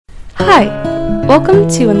Hi, welcome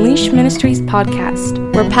to Unleashed Ministries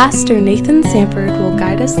podcast, where Pastor Nathan Sandford will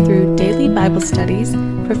guide us through daily Bible studies,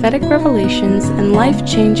 prophetic revelations, and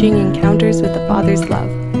life-changing encounters with the Father's love.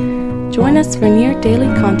 Join us for near daily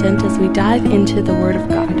content as we dive into the Word of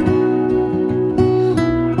God.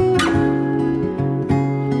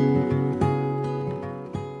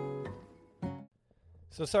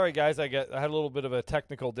 So sorry guys, I had a little bit of a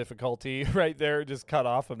technical difficulty right there. It just cut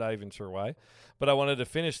off. I'm not even sure why. But I wanted to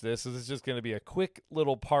finish this. So this is just going to be a quick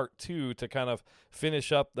little part 2 to kind of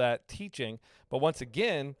finish up that teaching. But once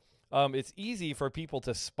again, it's easy for people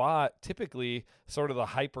to spot typically sort of the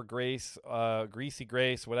hyper grace, greasy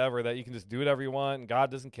grace, whatever, that you can just do whatever you want and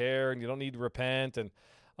God doesn't care and you don't need to repent and,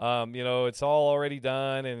 it's all already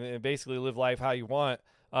done and basically live life how you want.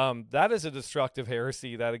 That is a destructive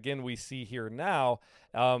heresy that, again, we see here now.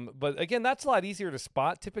 But again, that's a lot easier to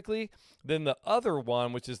spot typically than the other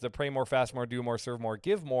one, which is the pray more, fast more, do more, serve more,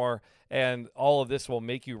 give more. And all of this will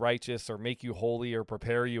make you righteous or make you holy or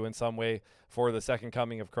prepare you in some way for the second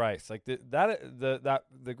coming of Christ. Like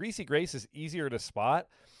the greasy grace is easier to spot.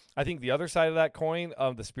 I think the other side of that coin,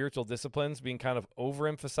 the spiritual disciplines being kind of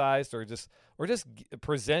overemphasized or just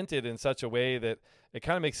presented in such a way that it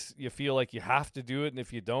kind of makes you feel like you have to do it, and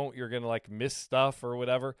if you don't, you're going to like miss stuff or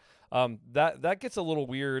whatever. That gets a little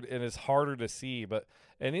weird and is harder to see. But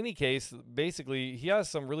in any case, basically, he has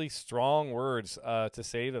some really strong words to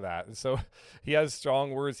say to that. And so he has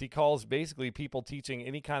strong words. He calls basically people teaching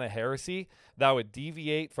any kind of heresy that would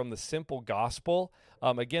deviate from the simple gospel.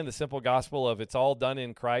 Again, the simple gospel of it's all done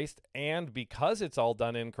in Christ, and because it's all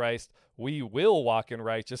done in Christ, we will walk in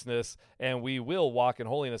righteousness and we will walk in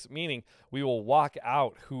holiness, meaning we will walk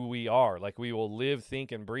out who we are. Like we will live,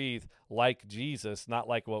 think, and breathe like Jesus, not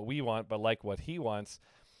like what we want, but like what he wants.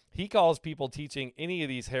 He calls people teaching any of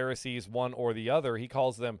these heresies, one or the other, he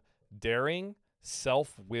calls them daring,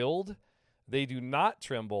 self-willed. They do not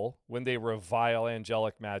tremble when they revile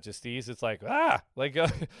angelic majesties. It's like,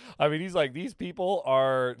 he's like, these people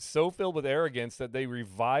are so filled with arrogance that they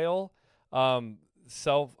revile they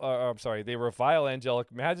revile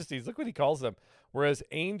angelic majesties. Look what he calls them. Whereas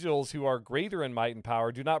angels who are greater in might and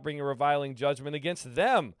power do not bring a reviling judgment against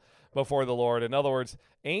them before the Lord. In other words,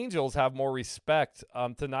 angels have more respect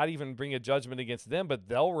to not even bring a judgment against them, but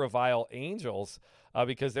they'll revile angels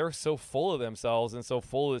because they're so full of themselves and so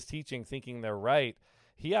full of this teaching, thinking they're right.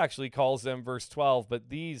 He actually calls them, verse 12, but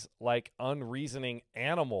these like unreasoning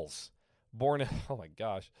animals,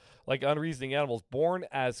 like unreasoning animals, born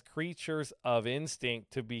as creatures of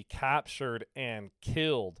instinct to be captured and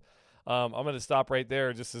killed. I'm going to stop right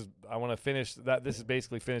there just as I want to finish that. This is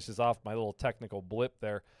basically finishes off my little technical blip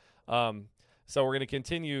there. So we're going to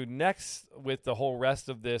continue next with the whole rest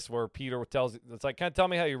of this where Peter tells, it's like, kind of tell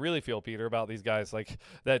me how you really feel, Peter, about these guys like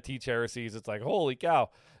that teach heresies. It's like, holy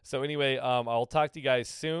cow. So anyway, I'll talk to you guys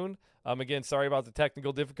soon. Again, sorry about the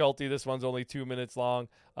technical difficulty. This one's only 2 minutes long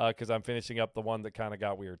because I'm finishing up the one that kind of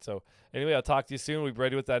got weird. So anyway, I'll talk to you soon. We'll be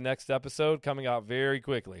ready with that next episode coming out very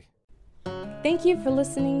quickly. Thank you for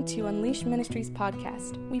listening to Unleashed Ministries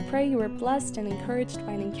podcast. We pray you are blessed and encouraged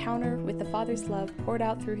by an encounter with the Father's love poured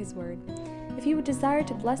out through his word. If you would desire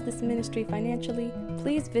to bless this ministry financially,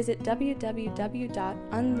 please visit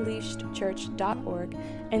www.unleashedchurch.org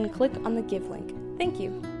and click on the Give link. Thank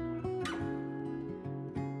you.